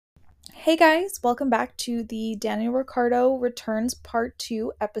Hey guys, welcome back to the Daniel Ricciardo Returns Part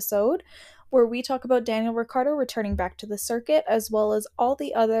 2 episode, where we talk about Daniel Ricciardo returning back to the circuit as well as all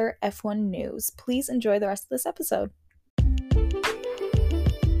the other F1 news. Please enjoy the rest of this episode.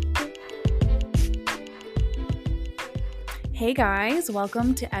 Hey guys,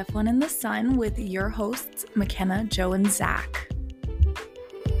 welcome to F1 in the Sun with your hosts, McKenna, Joe, and Zach.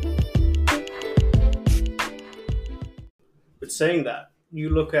 But saying that, you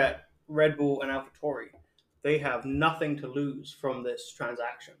look at Red Bull and AlphaTauri, they have nothing to lose from this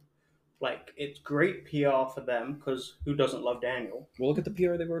transaction. Like, it's great PR for them because who doesn't love Daniel? Well, look at the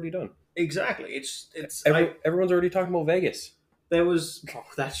PR they've already done. Exactly. Everyone's already talking about Vegas.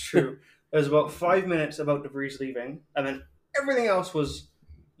 That's true. There was about 5 minutes about De Vries leaving, and then everything else was,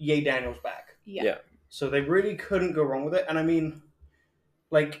 yay, Daniel's back. Yeah. So they really couldn't go wrong with it. And I mean,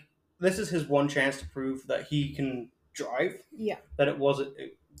 like, this is his one chance to prove that he can drive. Yeah. That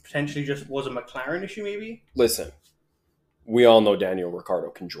it potentially just was a McLaren issue, maybe. Listen, we all know Daniel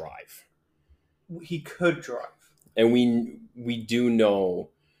Ricciardo can drive. He could drive. And we do know,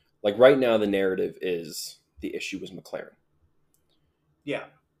 like right now the narrative is the issue was McLaren. Yeah.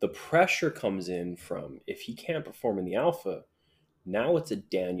 The pressure comes in from if he can't perform in the Alpha, now it's a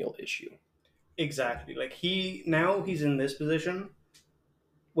Daniel issue. Exactly. Like he's in this position,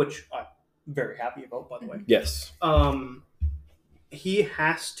 which I'm very happy about, by the way. Yes. He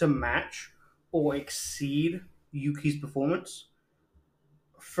has to match or exceed Yuki's performance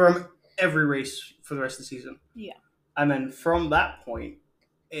from every race for the rest of the season. Yeah. And then from that point,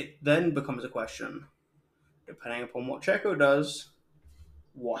 it then becomes a question, depending upon what Checo does,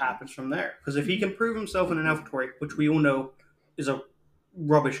 what happens from there. Because if he can prove himself in an AlphaTauri, which we all know is a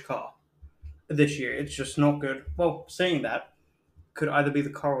rubbish car this year, it's just not good. Well, saying that, could either be the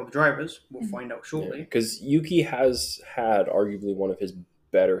car or the drivers. We'll find out shortly. Because Yuki has had arguably one of his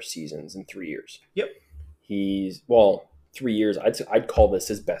better seasons in 3 years. Yep. 3 years, I'd call this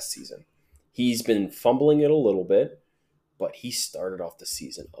his best season. He's been fumbling it a little bit, but he started off the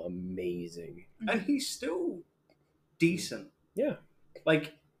season amazing. And he's still decent. Yeah.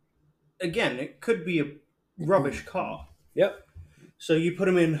 Like, again, it could be a rubbish car. Yep. So you put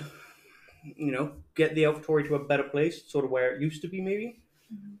him in, get the AlphaTauri to a better place, sort of where it used to be, maybe.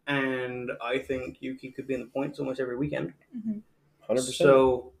 Mm-hmm. And I think Yuki could be in the points almost every weekend. 100%.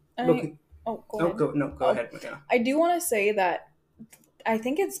 So, Go ahead. Go ahead, McKenna. I do want to say that I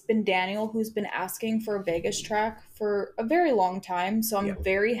think it's been Daniel who's been asking for a Vegas track for a very long time. So I'm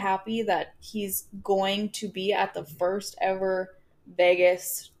very happy that he's going to be at the first ever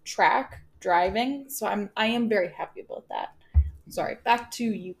Vegas track driving. So I am very happy about that. Sorry, back to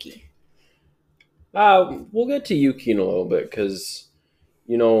Yuki. We'll get to Yuki in a little bit because,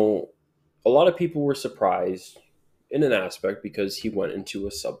 a lot of people were surprised in an aspect because he went into a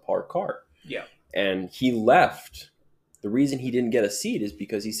subpar car. Yeah. And he left. The reason he didn't get a seat is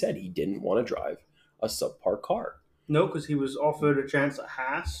because he said he didn't want to drive a subpar car. No, because he was offered a chance at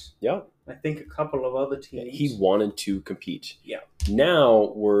Haas. Yeah. I think a couple of other teams. He wanted to compete. Yeah.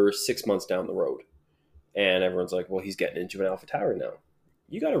 Now we're 6 months down the road. And everyone's like, well, he's getting into an AlphaTauri now.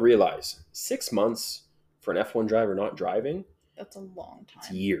 You got to realize 6 months for an F1 driver not driving. That's a long time.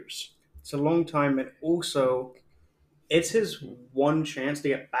 It's years. It's a long time. And also, it's his one chance to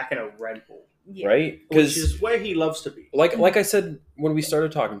get back in a Red Bull. Yeah. Right? Which is where he loves to be. Like I said when we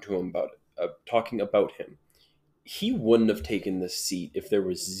started talking to him talking about him, he wouldn't have taken this seat if there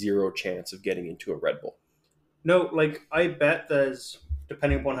was zero chance of getting into a Red Bull. No, I bet there's,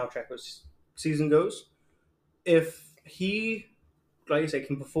 depending upon how Checo's season goes, if he, like I say,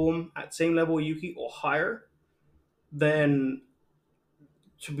 can perform at the same level of Yuki or higher, then,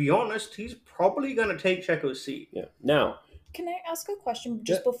 to be honest, he's probably going to take Checo's seat. Yeah. Now, can I ask a question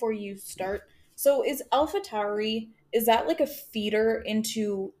just before you start? So is AlphaTauri, is that like a feeder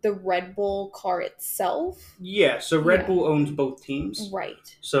into the Red Bull car itself? Yeah, so Red Bull owns both teams.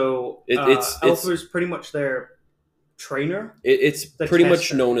 Right. So Alpha is pretty much their trainer. It's pretty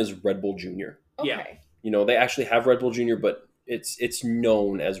much known as Red Bull Junior. Okay. Yeah. They actually have Red Bull Junior, but it's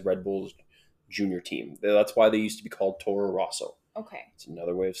known as Red Bull's junior team. That's why they used to be called Toro Rosso. Okay. It's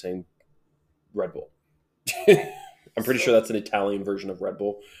another way of saying Red Bull. Okay. I'm pretty sure that's an Italian version of Red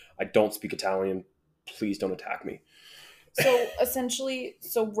Bull. I don't speak Italian. Please don't attack me.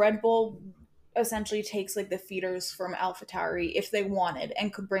 So Red Bull essentially takes like the feeders from AlphaTauri if they wanted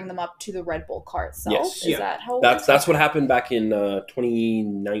and could bring them up to the Red Bull car itself. Yes. Is that how it works? That's what happened back in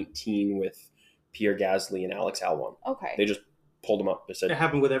 2019 with Pierre Gasly and Alex Albon. Okay. They just pulled them up. They said It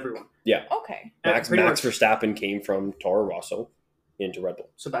happened with everyone. Yeah. Okay. Max Verstappen came from Toro Rosso into Red Bull.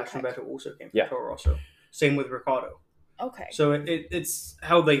 Sebastian Vettel also came from Yeah. Toro Rosso. Same with Ricciardo. Okay. So it's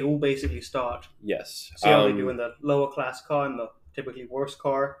how they all basically start. Yes. See how they do in the lower class car and the typically worst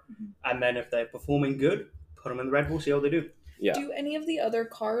car, and then if they're performing good, put them in the Red Bull. See how they do. Yeah. Do any of the other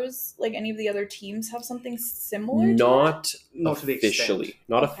cars, like any of the other teams, have something similar Not to Not to the officially. extent.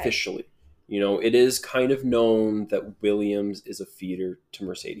 Not Okay. officially. You know, it is kind of known that Williams is a feeder to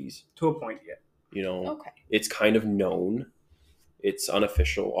Mercedes. To a point, yeah. You know, that? Okay. it's kind of known. It's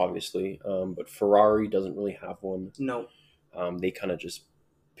unofficial, obviously, but Ferrari doesn't really have one. No. They kind of just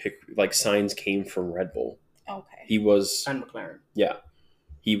pick, like, Sainz came from Red Bull. Okay. He was, And McLaren. yeah,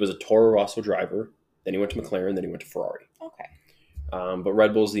 he was a Toro Rosso driver. Then he went to McLaren. Then he went to Ferrari. Okay. But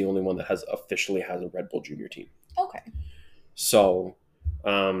Red Bull's the only one that officially has a Red Bull Junior team. Okay. So,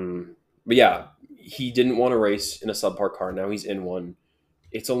 but yeah, he didn't want to race in a subpar car. Now he's in one.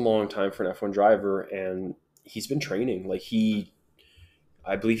 It's a long time for an F1 driver, and he's been training. Like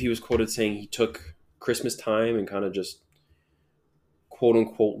I believe he was quoted saying he took Christmas time and kind of just quote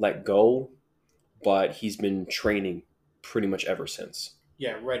unquote let go, but he's been training pretty much ever since.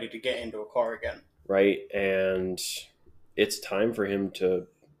 Yeah, ready to get into a car again. Right? And it's time for him to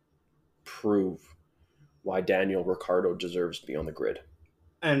prove why Daniel Ricciardo deserves to be on the grid.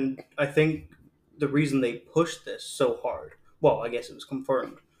 And I think the reason they pushed this so hard, well, I guess it was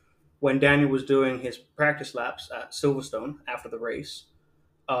confirmed, when Daniel was doing his practice laps at Silverstone after the race,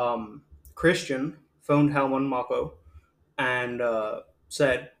 Christian phoned Helmut Marko and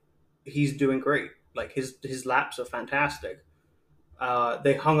said he's doing great. Like his laps are fantastic.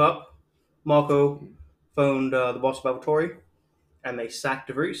 They hung up. Marko phoned the boss of AlphaTauri, and they sacked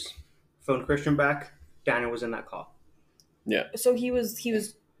De Vries. Phoned Christian back. Daniel was in that car. Yeah. So he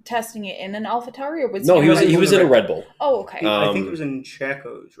was testing it in an AlphaTauri, or was No, he he was in a Red Bull. Oh, okay. I think it was in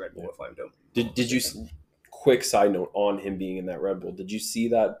Checo's Red Bull, if I don't. Did you? Quick side note on him being in that Red Bull. Did you see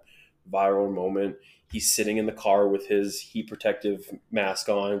that viral moment? He's sitting in the car with his heat protective mask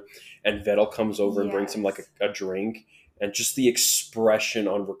on, and Vettel comes over and brings him like a drink, and just the expression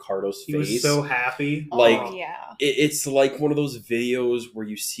on Ricardo's He face. was so happy. Like, oh, yeah. It's like one of those videos where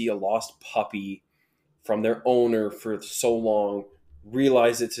you see a lost puppy from their owner for so long,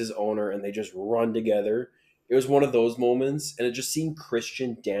 realize it's his owner, and they just run together. It was one of those moments, and it just seeing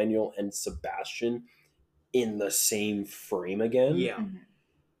Christian, Daniel, and Sebastian in the same frame again. Yeah. Mhm.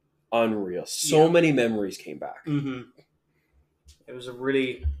 Unreal. So many memories came back. Mm-hmm. It was a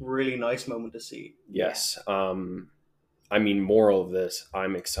really, really nice moment to see. Yes. I mean, moral of this,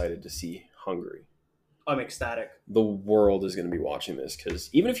 I'm excited to see Hungary. I'm ecstatic. The world is going to be watching this because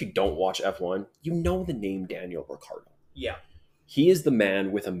even if you don't watch F1, you know the name Daniel Ricciardo. Yeah. He is the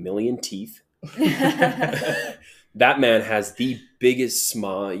man with a million teeth. That man has the biggest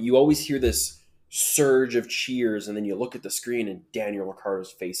smile. You always hear this surge of cheers, and then you look at the screen, and Daniel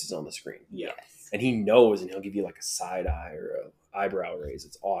Ricciardo's face is on the screen. Yeah. Yes. And he knows, and he'll give you like a side eye or an eyebrow raise.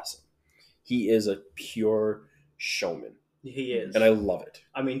 It's awesome. He is a pure showman, He is. and I love it.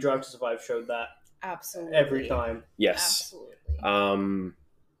 I mean, Drive to Survive showed that Absolutely. every time. Yes. Absolutely.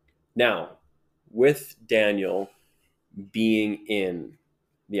 Now, with Daniel being in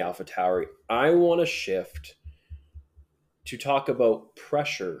the AlphaTauri, I want to shift to talk about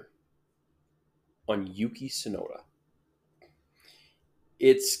pressure on Yuki Tsunoda.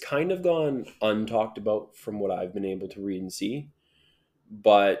 It's kind of gone untalked about from what I've been able to read and see,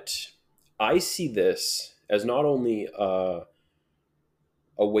 but I see this as not only a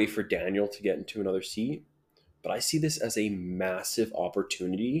way for Daniel to get into another seat, but I see this as a massive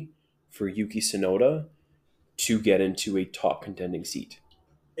opportunity for Yuki Tsunoda to get into a top contending seat.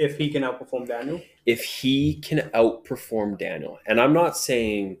 If he can outperform Daniel. If he can outperform Daniel, and I'm not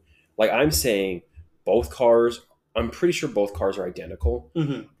saying, like, I'm saying both cars, I'm pretty sure both cars are identical.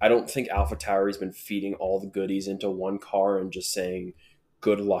 Mm-hmm. I don't think AlphaTauri's been feeding all the goodies into one car and just saying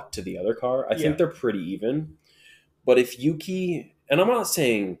good luck to the other car. I think they're pretty even. But if Yuki, and I'm not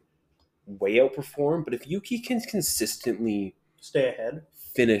saying way outperform, but if Yuki can consistently Stay ahead.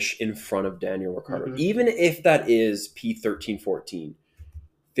 finish in front of Daniel Ricciardo, Mhm. even if that is P13, 14,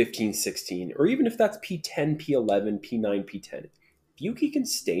 15, 16, or even if that's P10, P11, P9, P10, if Yuki can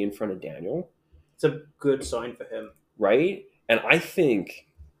stay in front of Daniel, It's a good sign for him. right? And I think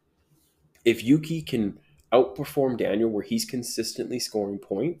if Yuki can outperform Daniel where he's consistently scoring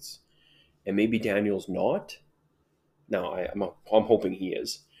points, and maybe Daniel's not, now I'm hoping he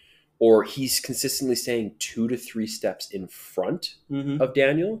is, or he's consistently staying 2 to 3 steps in front Mm-hmm. of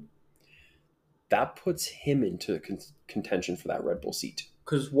Daniel, that puts him into contention for that Red Bull seat.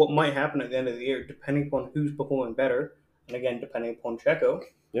 Because what might happen at the end of the year, depending upon who's performing better, and again, depending upon Checo,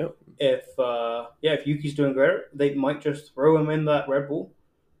 if Yuki's doing better, they might just throw him in that Red Bull,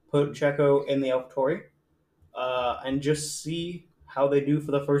 put Checo in the AlphaTauri, and just see how they do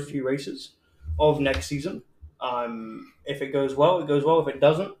for the first few races of next season. If it goes well, it goes well. If it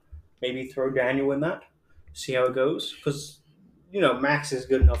doesn't, maybe throw Daniel in that, see how it goes. Because, Max is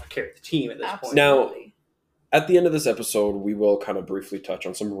good enough to carry the team at this point. Now, at the end of this episode, we will kind of briefly touch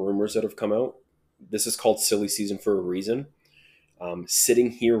on some rumors that have come out. This is called silly season for a reason.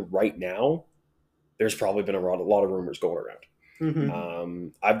 Sitting here right now, there's probably been a lot of rumors going around. Mm-hmm.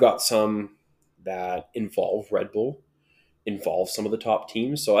 I've got some that involve Red Bull, involve some of the top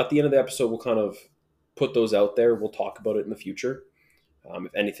teams. So at the end of the episode, we'll kind of put those out there. We'll talk about it in the future,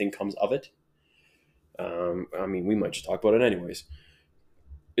 if anything comes of it. We might just talk about it anyways.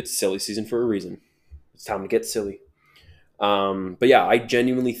 It's silly season for a reason. It's time to get silly. But yeah, I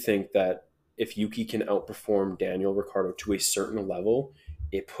genuinely think that if Yuki can outperform Daniel Ricciardo to a certain level,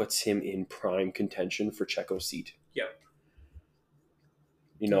 it puts him in prime contention for Checo's seat. Yep.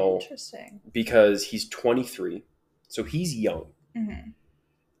 Interesting. Because he's 23, so he's young. Mm-hmm.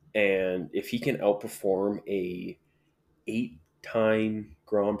 And if he can outperform a 8-time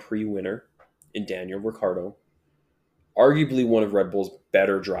Grand Prix winner in Daniel Ricciardo, arguably one of Red Bull's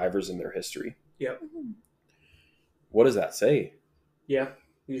better drivers in their history. Yep. Mm-hmm. What does that say? Yeah,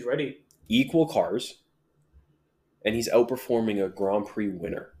 he's ready. Equal cars, and he's outperforming a Grand Prix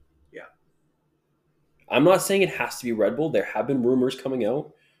winner. Yeah. I'm not saying it has to be Red Bull. There have been rumors coming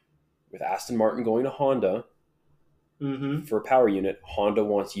out with Aston Martin going to Honda for a power unit. Honda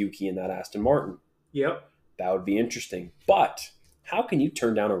wants Yuki in that Aston Martin. Yep. That would be interesting. But how can you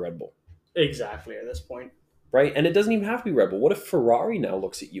turn down a Red Bull? Exactly, at this point. Right? And it doesn't even have to be Red Bull. What if Ferrari now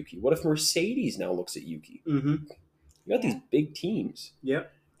looks at Yuki? What if Mercedes now looks at Yuki? Mm-hmm. You got these big teams.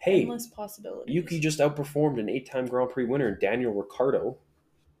 Yep. Hey, endless possibilities. Yuki just outperformed an 8-time Grand Prix winner, Daniel Ricciardo.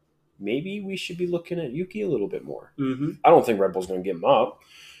 Maybe we should be looking at Yuki a little bit more. Mm-hmm. I don't think Red Bull's going to give him up.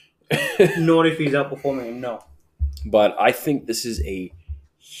 Not if he's outperforming him, no. But I think this is a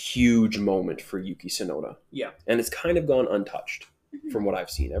huge moment for Yuki Tsunoda. Yeah. And it's kind of gone untouched from what I've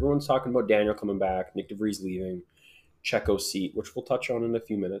seen. Everyone's talking about Daniel coming back, Nick DeVries leaving, Checo's seat, which we'll touch on in a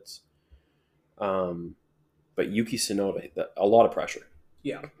few minutes. But Yuki Tsunoda, a lot of pressure.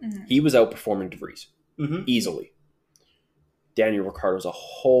 Yeah. Mm-hmm. He was outperforming DeVries easily. Daniel Ricciardo's a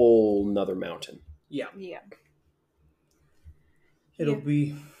whole nother mountain. Yeah. Yeah. It'll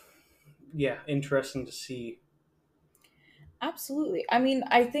be, interesting to see. Absolutely. I mean,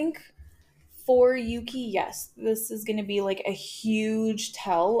 I think for Yuki, yes, this is going to be like a huge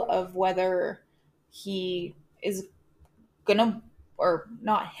tell of whether he is going to, or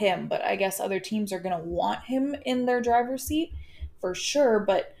not him, but I guess other teams are going to want him in their driver's seat for sure.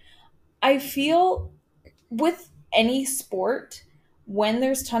 But I feel with any sport, when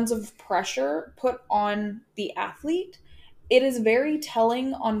there's tons of pressure put on the athlete, it is very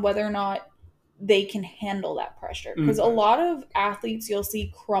telling on whether or not they can handle that pressure. Because a lot of athletes you'll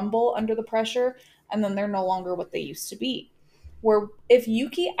see crumble under the pressure and then they're no longer what they used to be. Where if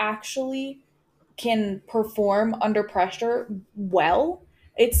Yuki actually can perform under pressure well,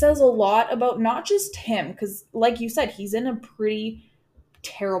 it says a lot about not just him, because like you said, he's in a pretty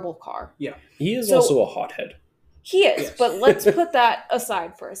terrible car. Yeah. He is also a hothead. He is, Yes. but let's put that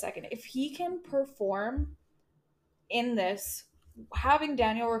aside for a second. If he can perform in this, having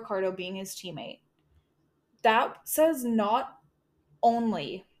Daniel Ricciardo being his teammate, that says not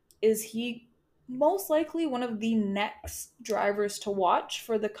only is he most likely one of the next drivers to watch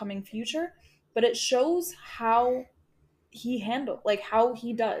for the coming future, but it shows how he how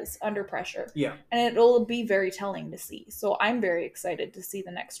he does under pressure. Yeah. And it'll be very telling to see. So I'm very excited to see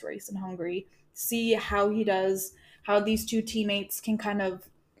the next race in Hungary, see how he does, how these two teammates can kind of,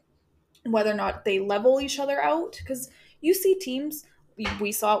 whether or not they level each other out. Because you see teams,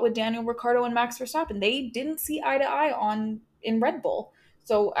 we saw it with Daniel Ricciardo and Max Verstappen, they didn't see eye to eye in Red Bull.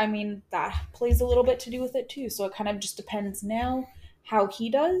 So, I mean, that plays a little bit to do with it too. So it kind of just depends now how he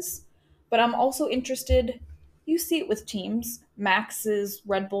does. But I'm also interested, you see it with teams. Max is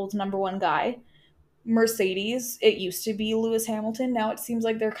Red Bull's number one guy. Mercedes, it used to be Lewis Hamilton. Now it seems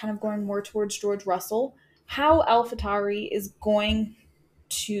like they're kind of going more towards George Russell. How AlphaTauri is going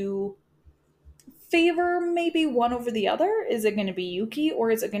to favor maybe one over the other? Is it going to be Yuki,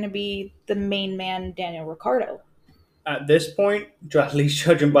 or is it going to be the main man, Daniel Ricciardo? At this point, at least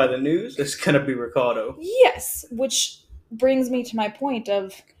judging by the news, it's going to be Ricciardo. Yes, which brings me to my point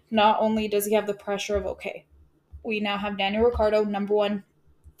of not only does he have the pressure of, okay, we now have Daniel Ricciardo, number one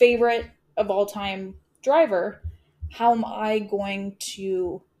favorite of all time driver. How am I going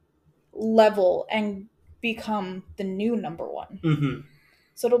to level and become the new number one? Mm-hmm.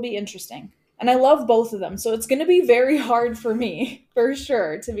 So it'll be interesting. And I love both of them. So it's going to be very hard for me, for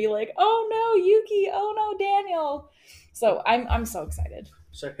sure, to be like, oh no, Yuki, oh no, Daniel. So I'm so excited.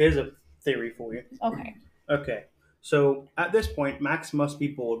 So here's a theory for you. Okay. Okay. So at this point, Max must be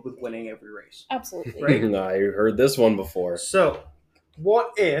bored with winning every race. Absolutely. Right? I heard this one before. So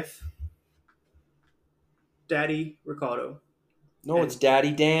what if Daddy Ricardo... No, it's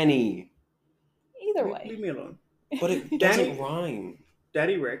Daddy Danny. Either way. Leave me alone. But it doesn't rhyme.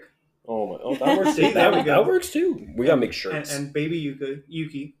 Daddy Rick. Oh my! Oh, that works. See, there we go. That works too. We gotta make shirts. And Baby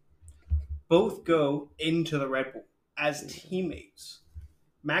Yuki both go into the Red Bull as teammates.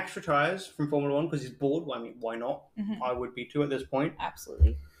 Max retires from Formula One because he's bored. Well, I mean, why not? Mhm. I would be too at this point.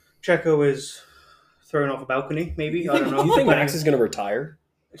 Absolutely. Checo is thrown off a balcony, maybe. I don't know. You think Max is going to retire?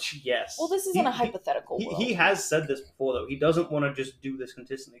 Yes. Well, this isn't a hypothetical world. He has said this before, though. He doesn't want to just do this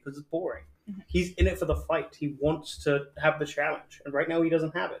consistently because it's boring. Mhm. He's in it for the fight. He wants to have the challenge. And right now, he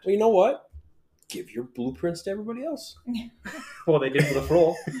doesn't have it. Well, you know what? Give your blueprints to everybody else. Well, they did for the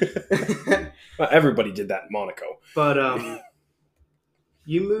floor. Well, everybody did that in Monaco. But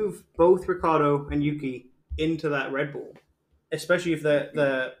you move both Ricardo and Yuki into that Red Bull, especially if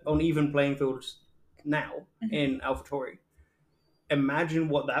they're on even playing fields now in AlphaTauri. Imagine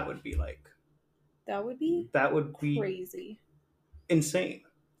what that would be like. That would be crazy. Insane.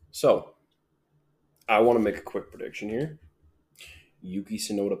 So, I want to make a quick prediction here. Yuki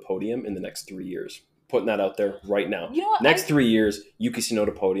Tsunoda podium in the next 3 years. Putting that out there right now. You know what? Next 3 years, Yuki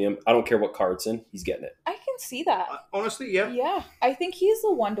Tsunoda podium. I don't care what car it's in. He's getting it. I can see that. Honestly, yeah. Yeah. I think he's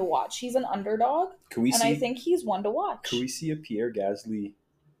the one to watch. He's an underdog. I think he's one to watch. Could we see a Pierre Gasly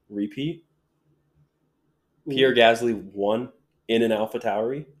repeat? Pierre Gasly won in an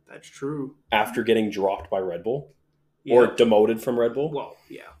AlphaTauri That's true. after getting dropped by Red Bull Yeah. or demoted from Red Bull. Well,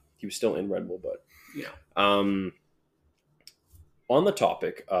 yeah. He was still in Red Bull, but Yeah. On the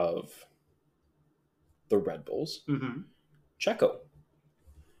topic of the Red Bulls, Mm-hmm. Checo.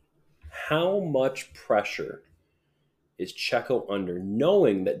 How much pressure is Checo under,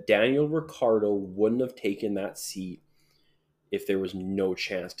 knowing that Daniel Ricciardo wouldn't have taken that seat if there was no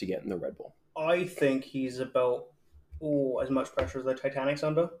chance to get in the Red Bull? I think he's about as much pressure as the Titanic's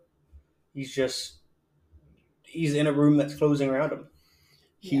under. He's in a room that's closing around him.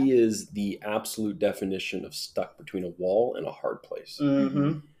 He is the absolute definition of stuck between a wall and a hard place.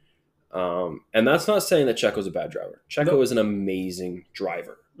 Mm-hmm. And that's not saying that Checo's a bad driver. Checo is an amazing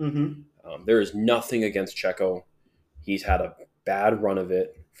driver. Mm-hmm. There is nothing against Checo. He's had a bad run of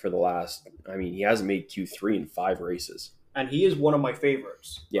it for the last... I mean, he hasn't made Q3 in 5 races. And he is one of my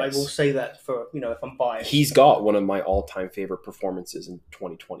favorites. Yes. I will say that for, if I'm biased. He's got one of my all-time favorite performances in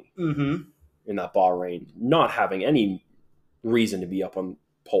 2020. Mm-hmm. In that Bahrain, not having any reason to be up on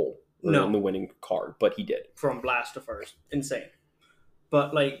pole or in the winning car, but he did. From blast to first. Insane.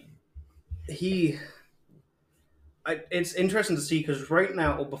 But, it's interesting to see because right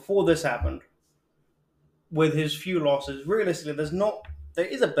now, or before this happened, with his few losses, realistically, there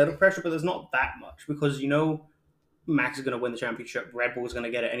is a bit of pressure, but there's not that much because, Max is going to win the championship. Red Bull is going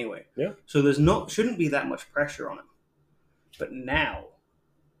to get it anyway. Yeah. So shouldn't be that much pressure on him. But now,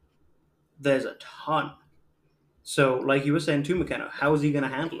 there's a ton. So, like you were saying too, McKenna, how is he going to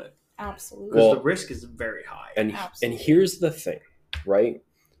handle it? Absolutely. Because the risk is very high. And here's the thing, right?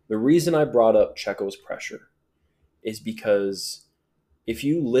 The reason I brought up Checo's pressure is because if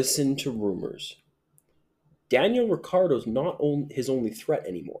you listen to rumors, Daniel Ricciardo's not his only threat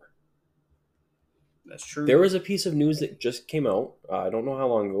anymore. That's true. There was a piece of news that just came out, I don't know how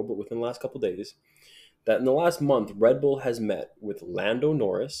long ago, but within the last couple of days, that in the last month, Red Bull has met with Lando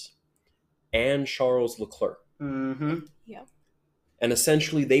Norris and Charles Leclerc. Mm-hmm. Yep. And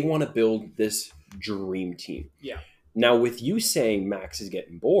essentially, they want to build this dream team. Yeah. Now, with you saying Max is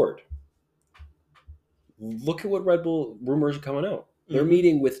getting bored, look at what Red Bull rumors are coming out. They're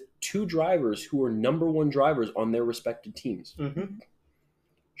meeting with 2 drivers who are number 1 drivers on their respective teams. Mm-hmm.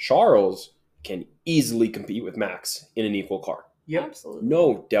 Charles can easily compete with Max in an equal car. Yep. Absolutely.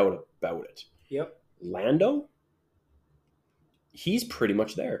 No doubt about it. Yep. Lando, he's pretty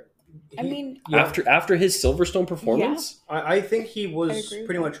much there. I mean, After his Silverstone performance, I think he was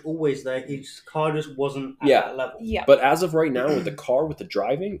pretty much always there. His car just wasn't at that level. Yeah. but as of right now, with the car, with the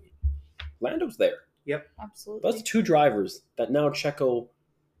driving, Lando's there. Yep. Absolutely. That's 2 drivers that now Checo,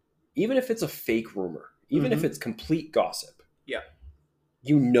 even if it's a fake rumor, even if it's complete gossip,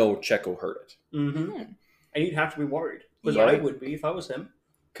 Checo heard it. Mm-hmm. And you'd have to be worried. Because Yeah. I would be if I was him.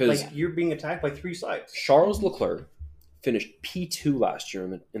 Because You're being attacked by 3 sides. Charles Leclerc finished P2 last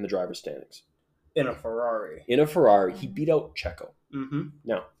year in the driver's standings. In a Ferrari. In a Ferrari, he beat out Checo. Mm-hmm.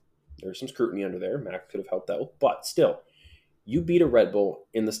 Now, there's some scrutiny under there. Max could have helped out. But still, you beat a Red Bull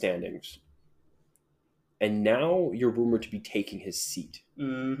in the standings. And now you're rumored to be taking his seat.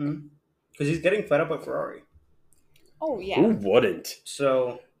 Mm-hmm. Because he's getting fed up at Ferrari. Oh yeah. Who wouldn't?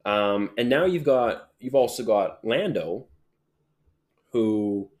 So And now you've also got Lando,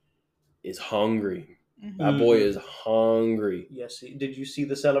 who is hungry. Mhm. That boy is hungry. yes, did you see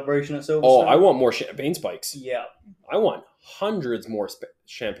the celebration at Silverstone? Oh, I want more champagne spikes. Yeah. I want hundreds more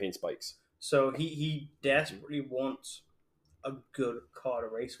champagne spikes. So he desperately wants a good car to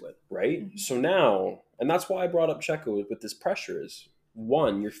race with. Right? Mhm. So now, and that's why I brought up Checo with this pressure is,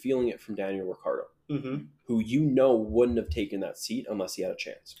 one, you're feeling it from Daniel Ricciardo, Mm-hmm. who you know wouldn't have taken that seat unless he had a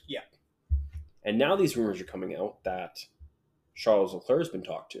chance. Yeah. And now these rumors are coming out that Charles Leclerc has been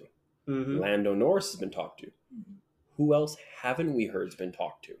talked to. Mm-hmm. Lando Norris has been talked to. Mhm. Who else haven't we heard has been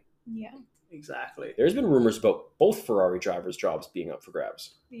talked to? Yeah. Exactly. There's been rumors about both Ferrari drivers' jobs being up for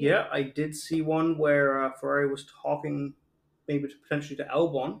grabs. Yeah, I did see one where Ferrari was talking maybe potentially to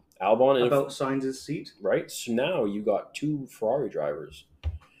Albon about Sainz's seat. Right? So now you got two Ferrari drivers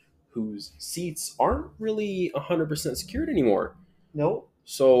whose seats aren't really 100% secured anymore. Nope.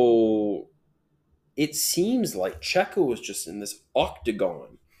 So it seems like Checo is just in this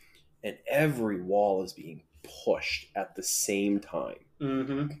octagon and every wall is being pushed at the same time.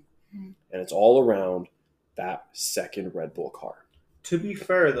 Mm-hmm. And it's all around that second Red Bull car. To be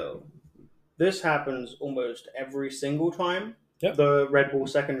fair, though, this happens almost every single time Yep. the Red Bull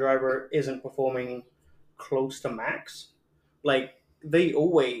second driver isn't performing close to max. Like, they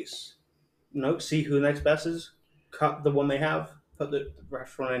always see who the next best is, cut the one they have, put the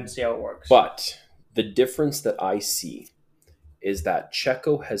rest one in, and see how it works. But the difference that I see is that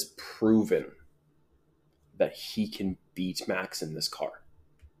Checo has proven that he can beat Max in this car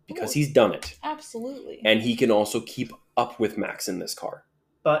because he's done it. Absolutely. And he can also keep up with Max in this car.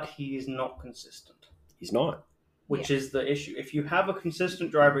 But he's not consistent. He's not. Which is the issue. If you have a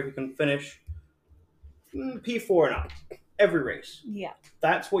consistent driver who can finish P4 and up every race, Yeah.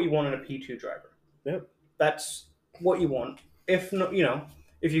 that's what you want in a P2 driver. Yeah. That's what you want. If not,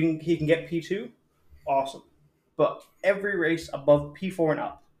 if he can get P2, awesome. But every race above P4 and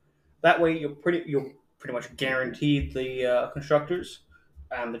up, that way you're pretty much guaranteed the constructors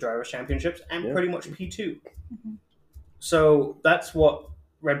and the drivers' championships and pretty much P2. Mhm. So that's what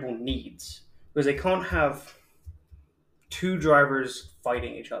Red Bull needs, because they can't have two drivers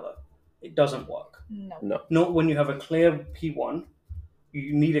fighting each other. It doesn't work. No. Not when you have a clear P1.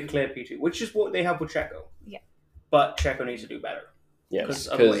 You need a clear P2, which is what they have with Checo. Yeah. But Checo needs to do better. Yes. Because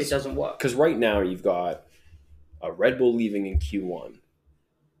otherwise it doesn't work. Because right now you've got a Red Bull leaving in Q1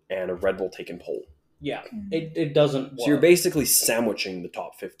 and a Red Bull taking pole. Yeah. Mhm. It doesn't work. So you're basically sandwiching the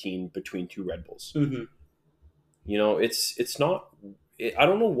top 15 between two Red Bulls. Mm-hmm. It's not. I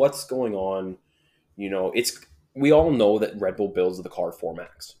don't know what's going on. We all know that Red Bull builds the car for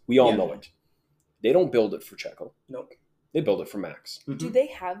Max. We all know it. They don't build it for Checo. Nope. They build it for Max. Mm-hmm. Do they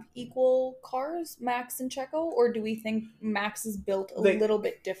have equal cars, Max and Checo, or do we think Max is built a little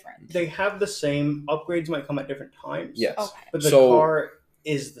bit different? They have the same. Upgrades might come at different times. Yes. Okay. But the car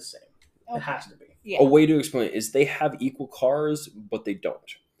is the same. Okay. It has to be. Yeah. A way to explain it is they have equal cars, but they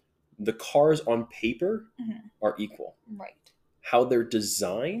don't. The cars on paper Mhm. are equal. Right. how they're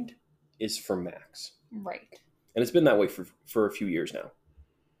designed is for Max. Right. And it's been that way for a few years now.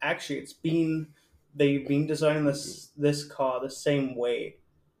 Actually, they've been designing this car the same way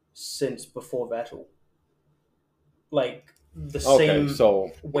since before Vettel. Like the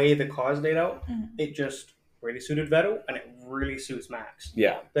same way the car's laid out, it just really suited Vettel and it really suits Max.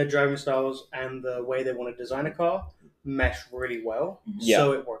 Yeah. Their driving styles and the way they want to design a car mesh really well, Yeah.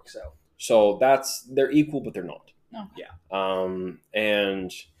 so it works out. So they're equal, but they're not. Oh. Yeah.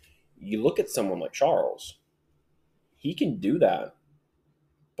 And you look at someone like Charles, he can do that,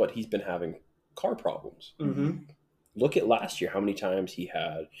 but he's been having car problems. Mm-hmm. Look at last year, how many times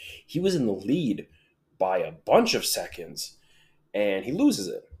he was in the lead by a bunch of seconds, and he loses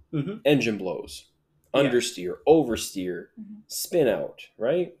it. Mm-hmm. Engine blows, understeer, oversteer, spin out,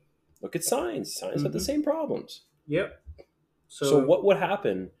 right? Look at Sainz. Sainz had the same problems. Yep. So what would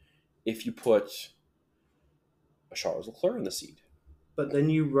happen if you put a Charles Leclerc in the seat? But then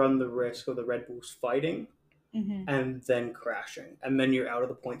you run the risk of the Red Bulls fighting and then crashing, and then you're out of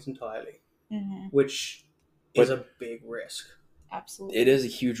the points entirely, which is a big risk. Absolutely. It is a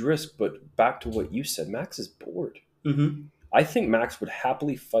huge risk, but back to what you said, Max is bored. Mm-hmm. I think Max would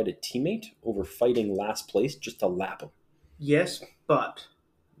happily fight a teammate over fighting last place just to lap him. Yes, but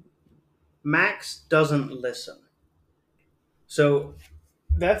Max doesn't listen. So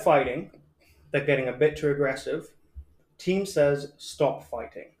they're fighting. They're getting a bit too aggressive. Team says, stop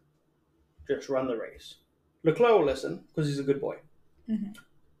fighting. Just run the race. Leclerc will listen because he's a good boy. Mm-hmm.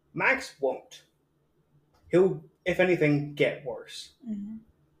 Max won't. he'll, if anything, get worse. Mm-hmm.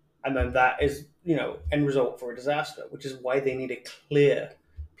 And then that is, end result for a disaster, which is why they need a clear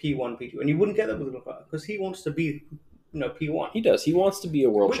P1, P2. And you wouldn't get that with Leclerc because he wants to be, P1. He does. He wants to be a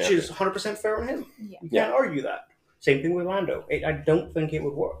world champion. Which is 100% fair on him. Yeah. You can't argue that. Same thing with Lando. I don't think it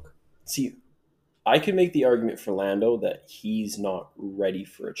would work. See, I could make the argument for Lando that he's not ready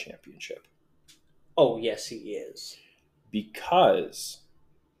for a championship. Oh, yes, he is. Because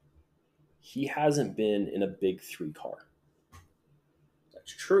he hasn't been in a big 3 car.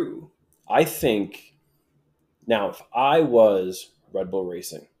 That's true. I think, now, if I was Red Bull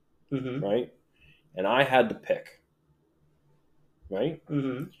Racing, Mm-hmm. right, and I had to pick, right,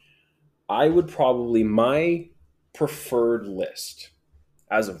 Mm-hmm. I would probably, my preferred list,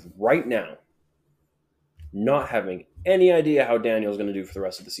 as of right now, not having any idea how Daniel's going to do for the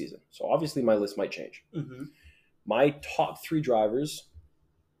rest of the season. So obviously my list might change. Mm-hmm. My top 3 drivers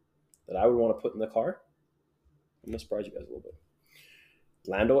that I would want to put in the car, I'm going to surprise you guys a little bit.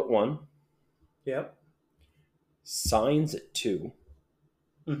 Lando at 1. Yep. Sainz at 2.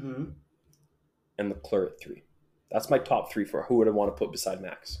 Mm-hmm. And Leclerc at 3. That's my top 3 for who would I want to put beside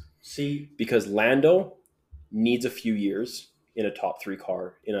Max. See, Because Lando needs a few years in a top 3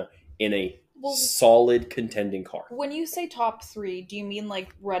 car, in a solid contending car. When you say top 3, do you mean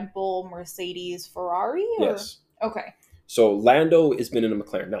like Red Bull, Mercedes, Ferrari? Or? Yes. Okay. So Lando has been in a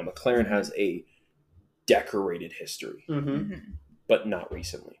McLaren. Now, McLaren has a decorated history, mm-hmm. Mm-hmm. but not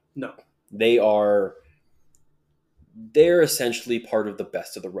recently. No. They're essentially part of the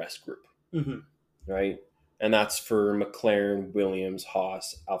best of the rest group, Mm-hmm. right? And that's for McLaren, Williams,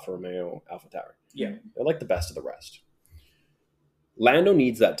 Haas, Alfa Romeo, AlphaTauri. Yeah. They're like the best of the rest. Lando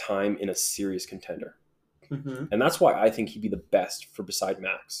needs that time in a serious contender. Mm-hmm. And that's why I think he'd be the best for beside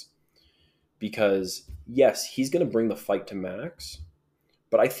Max. Because, yes, he's going to bring the fight to Max,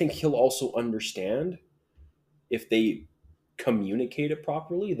 but I think he'll also understand, if they communicate it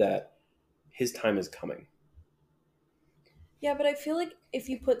properly, that his time is coming. Yeah, but I feel like if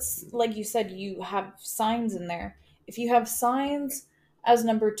you put, like you said, you have Sainz in there. If you have Sainz as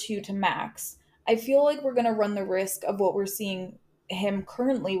number 2 to Max, I feel like we're going to run the risk of what we're seeing him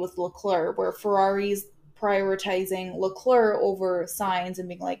currently with Leclerc, where Ferrari's prioritizing Leclerc over Sainz and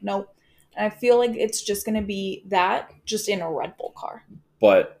being like, nope. And I feel like it's just going to be that, just in a Red Bull car.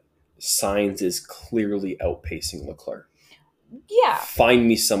 But Sainz is clearly outpacing Leclerc. Yeah. Find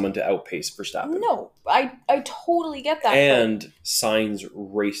me someone to outpace Verstappen. No, I totally get that. And Sainz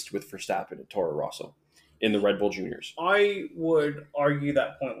raced with Verstappen at Toro Rosso in the Red Bull Juniors. I would argue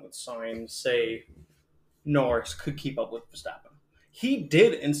that point with Sainz, say Norris could keep up with Verstappen. He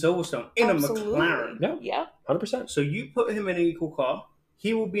did in Silverstone in Absolutely. a McLaren. Yeah. 100%. So you put him in an equal car,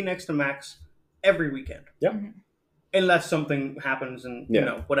 he will be next to Max every weekend. Yep. Mhm. Unless something happens and,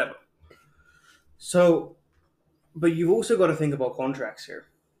 Yeah. whatever. So, but you've also got to think about contracts here.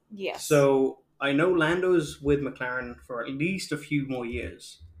 Yes. So I know Lando's with McLaren for at least a few more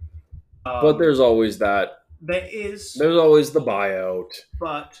years. But there's always that. There's always the buyout.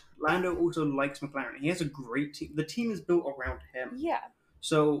 But Lando also likes McLaren. He has a great team. The team is built around him. Yeah.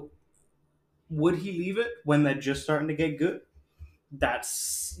 So would he leave it when they're just starting to get good?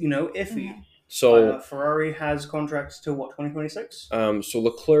 That's, iffy. Mm-hmm. So Ferrari has contracts till what, 2026? so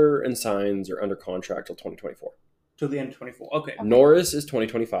Leclerc and Sainz are under contract till 2024. Till the end of 24. Okay. Norris is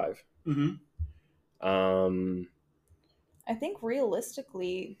 2025. Mm-hmm. I think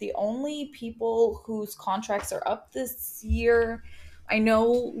realistically, the only people whose contracts are up this year, I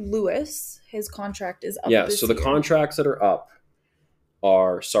know Lewis, his contract is up this year. So the contracts that are up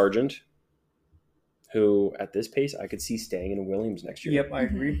are Sargent, who at this pace I could see staying in Williams next year. Yep, I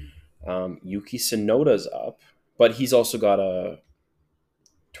agree. Yuki Tsunoda's up, but he's also got a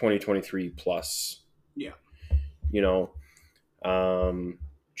 2023 plus. Yeah. Zhou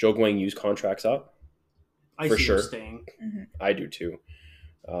Guangyu's contract's up. I for see sure. him staying. Mm-hmm. I do too.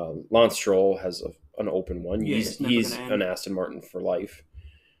 Lance Stroll has an open one. Yeah, he's it's never gonna end. an Aston Martin for life.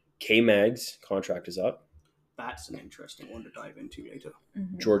 K-Mag's contract is up. That's an interesting one to dive into later.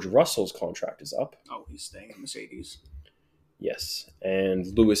 Mm-hmm. George Russell's contract is up. Oh, he's staying at Mercedes. Yes. And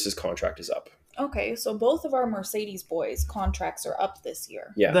Lewis's contract is up. Okay, so both of our Mercedes boys' contracts are up this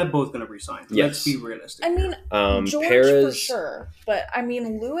year. Yeah. They're both going to resign. Yes. Let's be realistic. I mean, George Perez, for sure, but I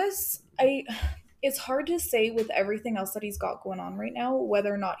mean Lewis, it's hard to say with everything else that he's got going on right now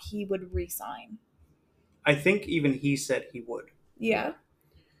whether or not he would resign. I think even he said he would. Yeah.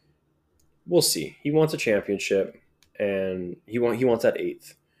 We'll see. He wants a championship, and he wants that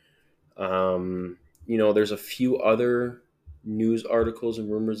 8th. There's a few other news articles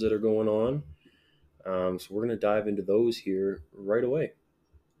and rumors that are going on. So we're going to dive into those here right away.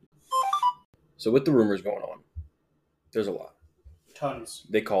 So with the rumors going on, there's a lot. Tons.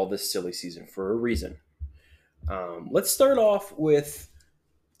 They call this silly season for a reason. Let's start off with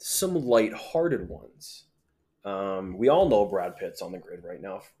some light-hearted ones. We all know Brad Pitt's on the grid right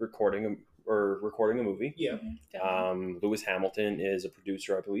now, recording a movie. Yeah. Lewis Hamilton is a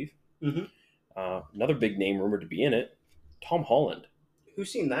producer, I believe. Mm-hmm. Another big name rumored to be in it, Tom Holland.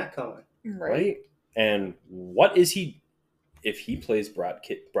 Who's seen that coming? Right. And what is he? If he plays Brad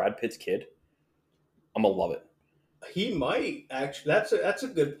Pitt's kid, I'm gonna love it. He might actually. That's a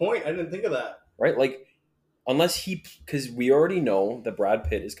good point. I didn't think of that. Right? Like, because we already know that Brad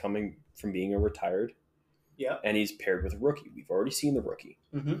Pitt is coming from being a retired. Yeah. And he's paired with a rookie. We've already seen the rookie.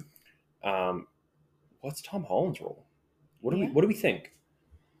 Mm-hmm. What's Tom Holland's role? What Yeah. do we think?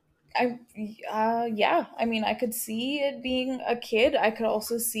 Yeah. I mean, I could see it being a kid. I could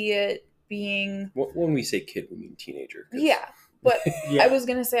also see it being. When we say kid, we mean teenager. Yeah, but Yeah. I was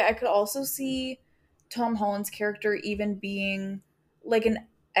gonna say I could also see Tom Holland's character even being like an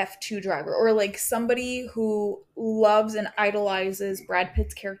F2 driver or like somebody who loves and idolizes Brad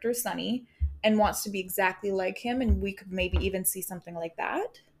Pitt's character Sonny and wants to be exactly like him, and we could maybe even see something like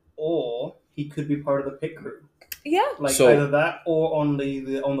that. Or he could be part of the pit crew. Yeah. Like So- either that or on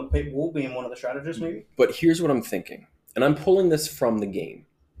the pit wall being one of the strategists, maybe. But here's what I'm thinking, and I'm pulling this from the game.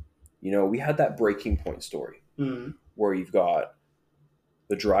 You know, we had that breaking point story Mm-hmm. where you've got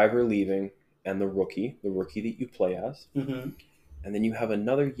the driver leaving and the rookie that you play as, Mm-hmm. and then you have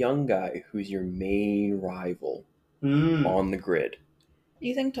another young guy who's your main rival on the grid.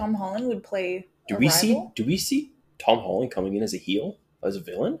 You think Tom Holland would play Do a we rival? see Tom Holland coming in as a heel, as a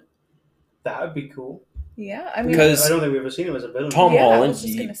villain? That would be cool. Yeah, I mean, Because I don't think we've ever seen him as a villain. Tom yeah, I Holland, was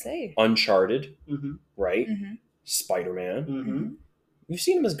just gonna say. Uncharted, Mm-hmm. right? Mm-hmm. Spider-Man. Mm-hmm. We've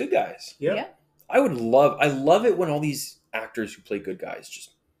seen him as good guys. Yep. Yeah. I love it when all these actors who play good guys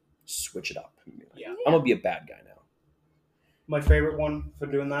just switch it up. Yeah. I'm gonna be a bad guy now. My favorite one for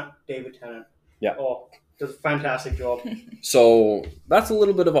doing that, David Tennant. Yeah. Oh, does a fantastic job. So that's a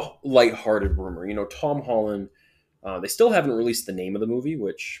little bit of a lighthearted rumor. You know, Tom Holland. They still haven't released the name of the movie,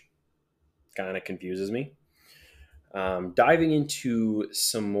 which kind of confuses me. Diving into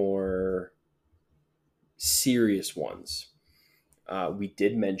some more serious ones, we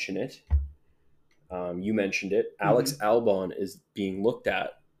did mention it. You mentioned it. Alex Albon is being looked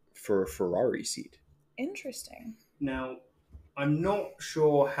at for a Ferrari seat. Interesting. Now, I'm not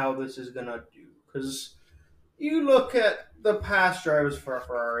sure how this is going to do, because you look at the past drivers for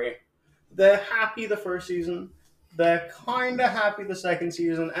Ferrari, they're happy the first season, they're kind of happy the second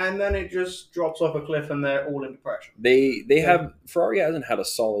season, and then it just drops off a cliff and they're all in depression. Ferrari hasn't had a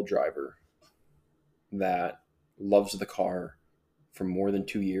solid driver that loves the car for more than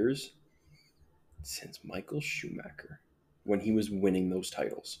 2 years since Michael Schumacher, when he was winning those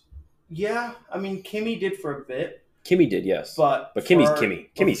titles. Yeah, I mean, Kimi did for a bit. Kimi did, yes. But Kimi's Ferrari- Kimi.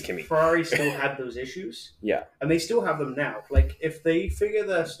 Kimi's Kimi. Ferrari still had those issues. Yeah. And they still have them now. Like, if they figure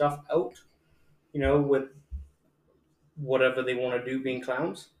their stuff out, you know, with whatever they want to do being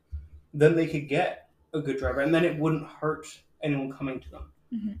clowns, then they could get a good driver. And then it wouldn't hurt anyone coming to them.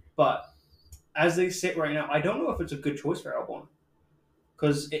 Mm-hmm. But as they sit right now, I don't know if it's a good choice for Albon.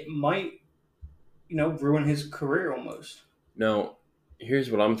 Because it might, you know, ruin his career almost. Now, here's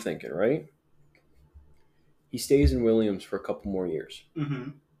what I'm thinking, right? He stays in Williams for a couple more years, Mm-hmm.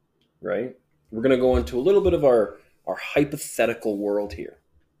 right? We're going to go into a little bit of our hypothetical world here.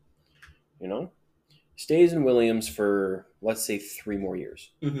 You know? Stays in Williams for, let's say, 3 more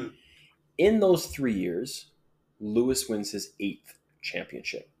years. Mm-hmm. In those 3 years, Lewis wins his 8th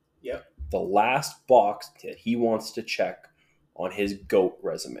championship. Yep. The last box that he wants to check on his GOAT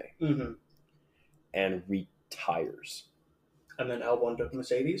resume. Mm-hmm. And retires. And then Albon took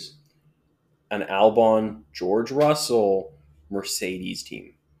Mercedes. An Albon, George Russell, Mercedes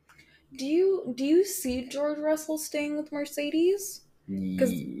team. Do you see George Russell staying with Mercedes?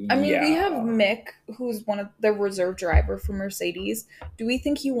 Because I mean, we have Mick, who's one of the reserve driver for Mercedes. Do we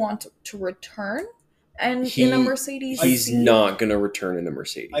think he wants to return and in a Mercedes? He's seat? not going to return in a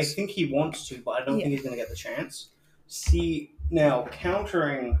Mercedes. I think he wants to, but I don't think he's going to get the chance. See, now,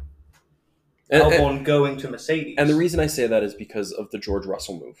 countering Albon going to Mercedes. And the reason I say that is because of the George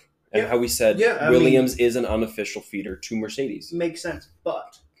Russell move. And how we said Williams is an unofficial feeder to Mercedes. Makes sense.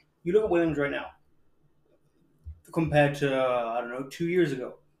 But you look at Williams right now, compared to, 2 years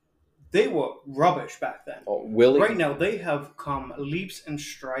ago. They were rubbish back then. Right now, they have come leaps and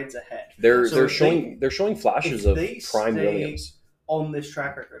strides ahead. They're showing flashes of prime Williams on this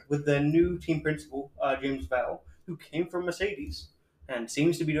track record with their new team principal, James Vowell, who came from Mercedes and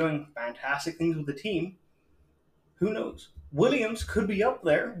seems to be doing fantastic things with the team. who knows? Williams could be up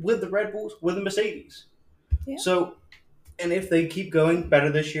there with the Red Bulls, with the Mercedes. Yeah. So, and if they keep going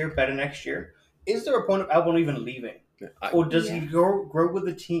better this year, better next year, is there a point of Albon even leaving? Or does he grow with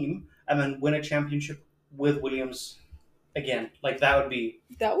the team and then win a championship with Williams again? Like, that would be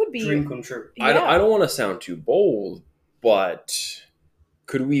dream come true. Yeah. I don't want to sound too bold, but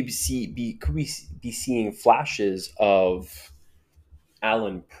could we be seeing flashes of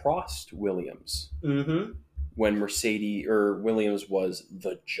Alan Prost Williams Mm-hmm. when Mercedes or Williams was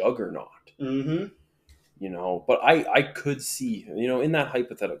the juggernaut? Mm-hmm. You know, but I could see, you know, in that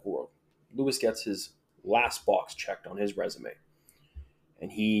hypothetical world, Lewis gets his last box checked on his resume,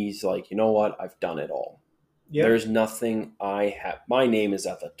 and he's like, you know what, I've done it all. Yeah. There's nothing I have. My name is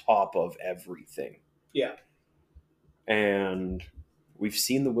at the top of everything. Yeah. And we've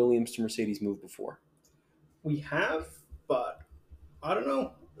seen the Williams to Mercedes move before. We have, but I don't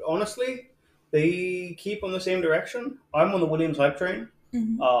know. Honestly, they keep on the same direction. I'm on the Williams hype train.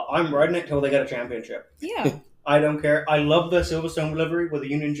 Mm-hmm. I'm riding it till they get a championship. Yeah. I don't care. I love the Silverstone livery with the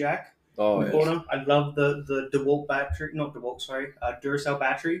Union Jack. Oh, yes. Corner. I love the DeWalt battery, not DeWalt, sorry, Duracell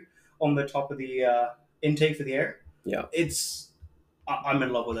battery on the top of the intake for the air. Yeah. I'm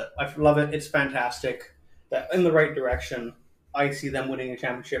in love with it. I love it. It's fantastic. That in the right direction. I see them winning a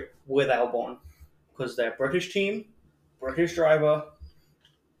championship with Albon because they're a British team, British driver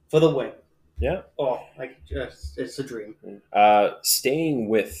for the win. Yeah. Oh, like just it's a dream. Staying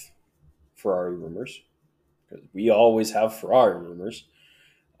with Ferrari rumors, because we always have Ferrari rumors.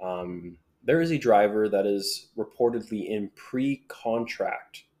 There is a driver that is reportedly in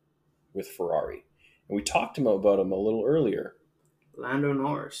pre-contract with Ferrari. And we talked about him a little earlier. Lando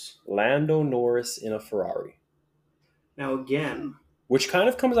Norris. Lando Norris in a Ferrari. Now again, which kind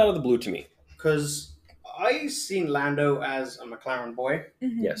of comes out of the blue to me. Because I seen Lando as a McLaren boy.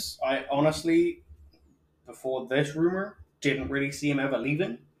 Mm-hmm. Yes. I honestly, before this rumor, didn't really see him ever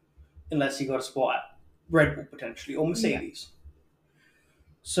leaving. Unless he got a spot at Red Bull potentially, or Mercedes. Yeah.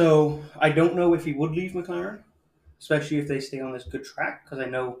 So, I don't know if he would leave McLaren, especially if they stay on this good track, because I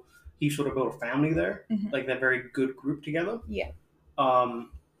know he sort of built a family there. Mm-hmm. Like, they're a very good group together. Yeah.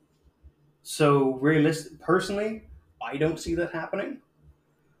 So, personally, I don't see that happening.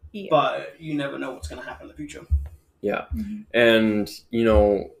 Yeah. But you never know what's going to happen in the future. Yeah. Mm-hmm. And, you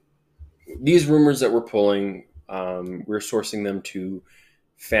know, these rumors that we're pulling, we're sourcing them to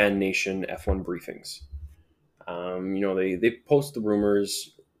Fan Nation F1 briefings. You know, they post the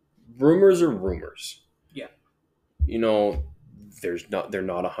rumors. Rumors are rumors. Yeah. You know, they're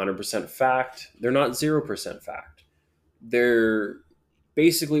not 100% fact. They're not 0% fact. They're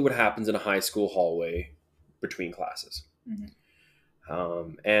basically what happens in a high school hallway between classes.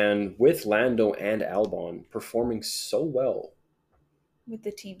 Mm-hmm. And with Lando and Albon performing so well with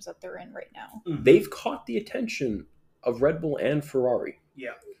the teams that they're in right now, they've caught the attention of Red Bull and Ferrari.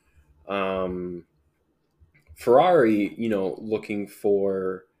 Yeah. Ferrari, you know, looking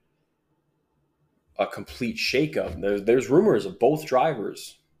for a complete shakeup. There's rumors of both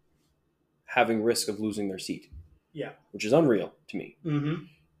drivers having risk of losing their seat. Yeah. Which is unreal to me. Mm-hmm.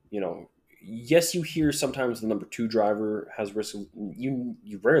 You know, yes, you hear sometimes the number 2 driver has risk. You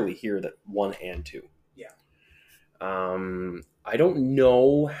rarely hear that 1 and 2. Yeah. I don't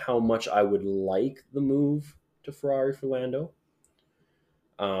know how much I would like the move to Ferrari for Lando.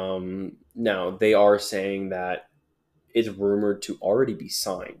 Now, they are saying that it's rumored to already be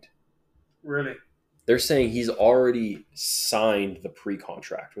signed. Really? They're saying he's already signed the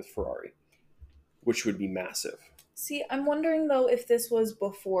pre-contract with Ferrari, which would be massive. See, I'm wondering, though, if this was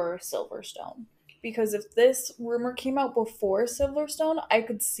before Silverstone. Because if this rumor came out before Silverstone, I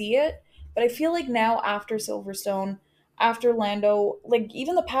could see it. But I feel like now, after Silverstone, after Lando, like,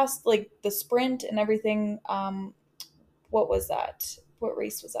 even the past, like, the sprint and everything, what was that? What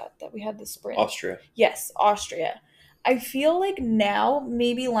race was that we had the sprint? Austria. Yes, Austria. I feel like now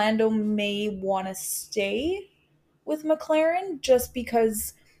maybe Lando may want to stay with McLaren just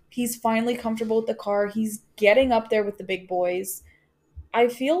because he's finally comfortable with the car. He's getting up there with the big boys. I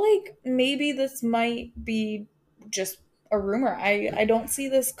feel like maybe this might be just a rumor. I don't see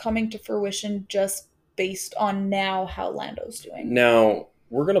this coming to fruition just based on now how Lando's doing. Now,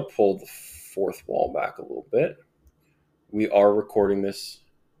 we're going to pull the fourth wall back a little bit. We are recording this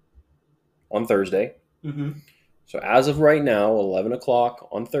on Thursday. Mm-hmm. So as of right now, 11 o'clock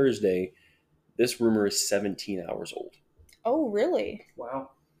on Thursday, this rumor is 17 hours old. Oh, really?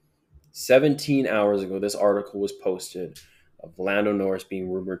 Wow. 17 hours ago, this article was posted of Lando Norris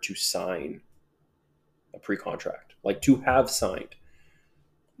being rumored to sign a pre-contract. Like, to have signed.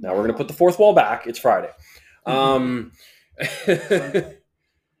 Now, we're going to put the fourth wall back. It's Friday. Part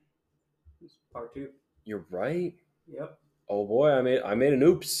 2. You're right. Yep. Oh boy, I made an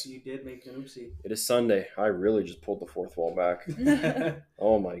oops. You did make an oopsie. It is Sunday. I really just pulled the fourth wall back.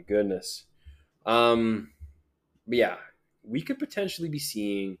 Oh my goodness. But yeah, we could potentially be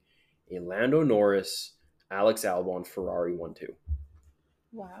seeing a Lando Norris, Alex Albon Ferrari 1-2.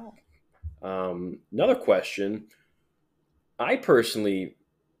 Wow. Another question. I personally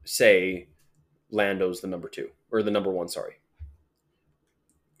say Lando's the number 2 or the number 1. Sorry,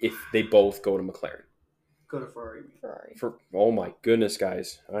 if they both go to McLaren. Go to Ferrari. Oh my goodness,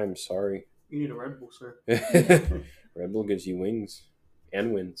 guys! I'm sorry. You need a Red Bull, sir. Red Bull gives you wings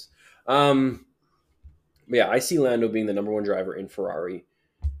and wins. Yeah, I see Lando being the number 1 driver in Ferrari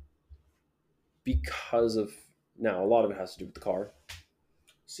because of now a lot of it has to do with the car.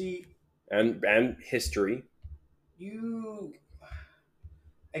 See, and history. You're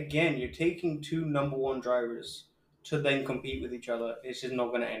taking 2 number 1 drivers to then compete with each other. It's just not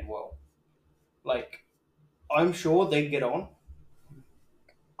going to end well. Like, I'm sure they'd get on.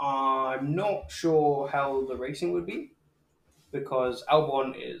 I'm not sure how the racing would be because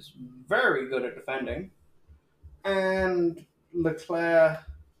Albon is very good at defending, and Leclerc,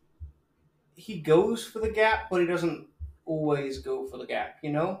 he goes for the gap, but he doesn't always go for the gap.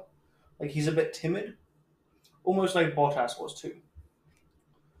 You know, like he's a bit timid, almost like Bottas was too.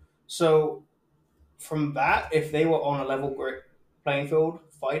 So, from that, if they were on a level playing field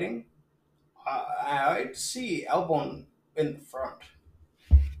fighting, I'd see Albon in the front.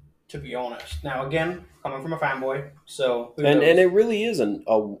 To be honest, now again, coming from a fanboy, so and it really is a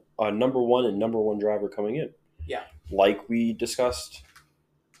number 1 and number 1 driver coming in. Yeah, like we discussed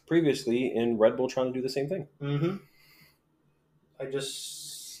previously in Red Bull trying to do the same thing. Mm-hmm. I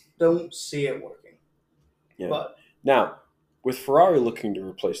just don't see it working. Yeah. But now, with Ferrari looking to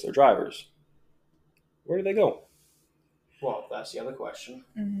replace their drivers, where do they go? Well, that's the other question.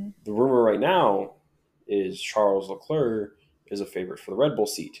 Mm-hmm. The rumor right now is Charles Leclerc is a favorite for the Red Bull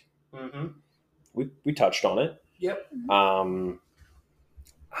seat. Mm-hmm. We touched on it. Yep.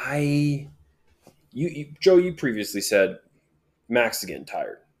 Joe, you previously said Max is getting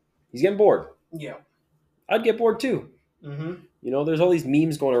tired. He's getting bored. Yeah. I'd get bored too. Mm-hmm. You know, there's all these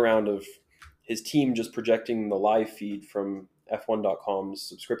memes going around of his team just projecting the live feed from F1.com's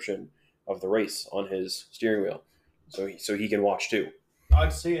subscription of the race on his steering wheel, so he can watch too.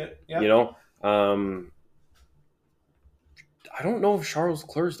 I'd see it. Yeah. You know, I don't know if Charles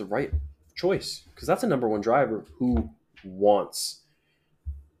Leclerc is the right choice because that's a number 1 driver who wants.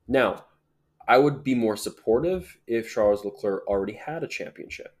 Now, I would be more supportive if Charles Leclerc already had a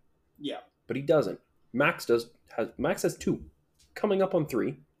championship. Yeah. But he doesn't. Max has 2, coming up on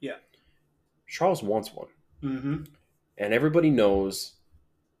 3. Yeah. Charles wants 1. Mm-hmm. And everybody knows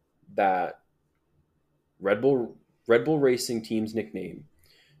that Red Bull Racing Team's nickname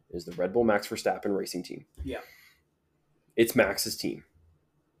is the Red Bull Max Verstappen Racing Team. Yeah. It's Max's team.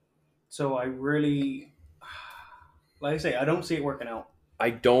 So I really, like I say, I don't see it working out. I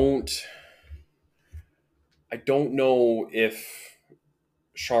don't know if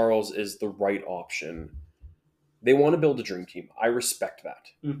Charles is the right option. They want to build a dream team. I respect that.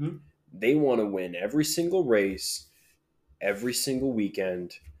 Mm-hmm. They want to win every single race, every single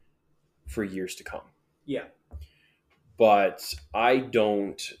weekend for years to come. Yeah. But I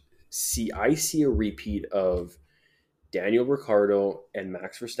see a repeat of Daniel Ricciardo and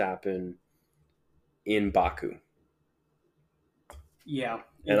Max Verstappen in Baku. Yeah.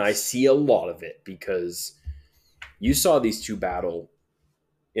 And I see a lot of it because you saw these 2 battle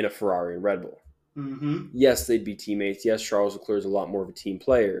in a Ferrari and Red Bull. Mm-hmm. Yes, they'd be teammates. Yes, Charles Leclerc is a lot more of a team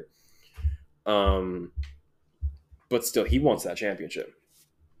player. But still, he wants that championship.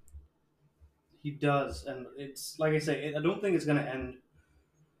 He does. And it's, like I say, I don't think it's going to end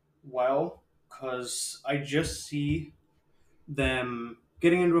well because I just see them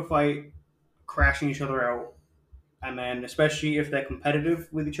getting into a fight, crashing each other out, and then especially if they're competitive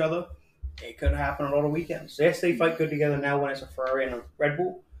with each other, it could happen a lot of weekends. Yes, they fight good together now when it's a Ferrari and a Red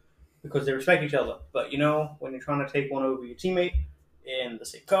Bull because they respect each other. But, you know, when you're trying to take one over your teammate in the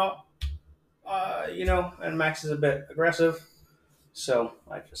same car, and Max is a bit aggressive, so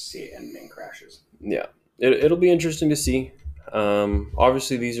I just see it ending in crashes. Yeah, it'll be interesting to see.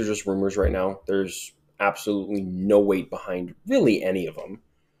 Obviously, these are just rumors right now. There's absolutely no weight behind really any of them.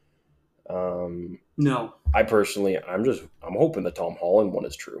 No. I personally, I'm hoping the Tom Holland one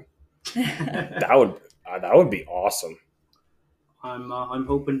is true. That would be awesome. I'm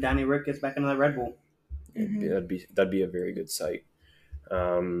hoping Danny Rick gets back into that Red Bull. Mm-hmm. That'd be a very good sight.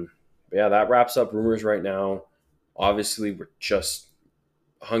 But yeah, that wraps up rumors right now. Obviously,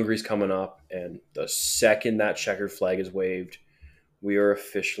 Hungary's coming up, and the second that checkered flag is waved, we are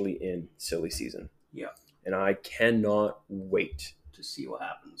officially in silly season. Yeah. and I cannot wait to see what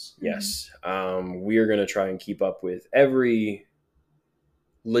happens. Yes. We are going to try and keep up with every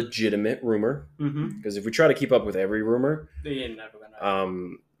legitimate rumor, because if we try to keep up with every rumor, you're never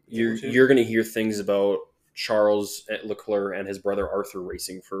gonna. You're going to hear things about Charles Leclerc and his brother Arthur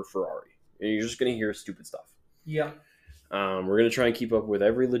racing for Ferrari. And you're just going to hear stupid stuff. Yeah. We're going to try and keep up with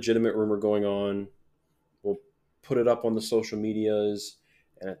every legitimate rumor going on. We'll put it up on the social medias,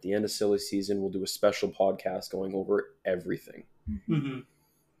 and at the end of silly season, we'll do a special podcast going over everything. You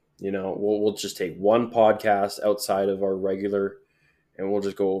know, we'll just take one podcast outside of our regular, and we'll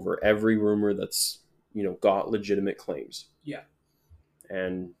just go over every rumor that's, you know, got legitimate claims. Yeah.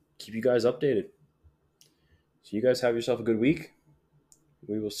 And keep you guys updated. So you guys have yourself a good week.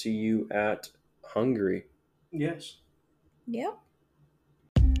 We will see you at Hungary. Yes. Yep.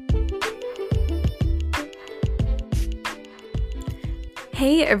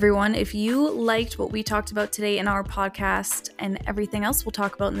 Hey everyone, if you liked what we talked about today in our podcast and everything else we'll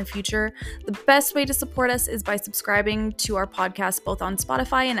talk about in the future, the best way to support us is by subscribing to our podcast both on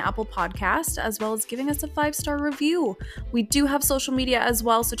Spotify and Apple Podcast, as well as giving us a 5-star review. We do have social media as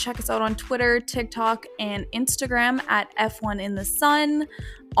well, so check us out on Twitter, TikTok, and Instagram at F1InTheSun.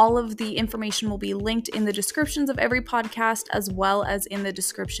 All of the information will be linked in the descriptions of every podcast, as well as in the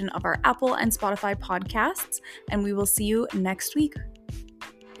description of our Apple and Spotify podcasts, and we will see you next week.